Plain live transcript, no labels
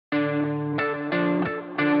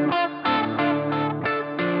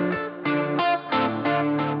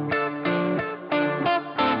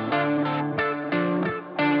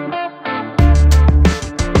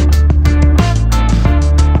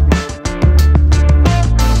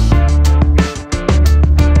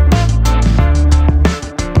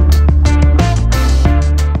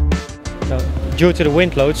due to the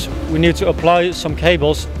wind loads, we need to apply some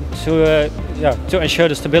cables to ensure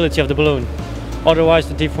the stability of the balloon. Otherwise,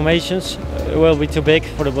 the deformations will be too big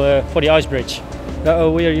for the ice bridge.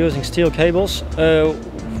 We are using steel cables.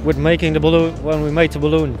 With making the balloon, when we made the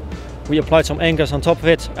balloon, we applied some anchors on top of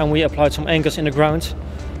it, and we applied some anchors in the ground.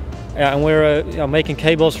 And we're making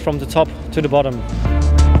cables from the top to the bottom.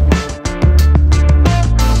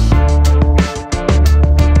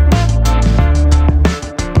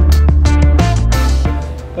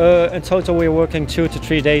 In total, we're working 2 to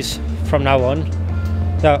 3 days from now on.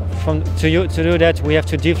 To do that, we have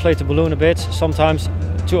to deflate the balloon a bit, sometimes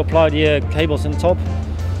to apply the cables on top,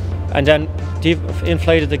 and then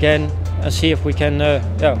inflate it again and see if we can,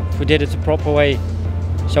 if we did it the proper way.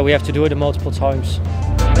 So we have to do it multiple times.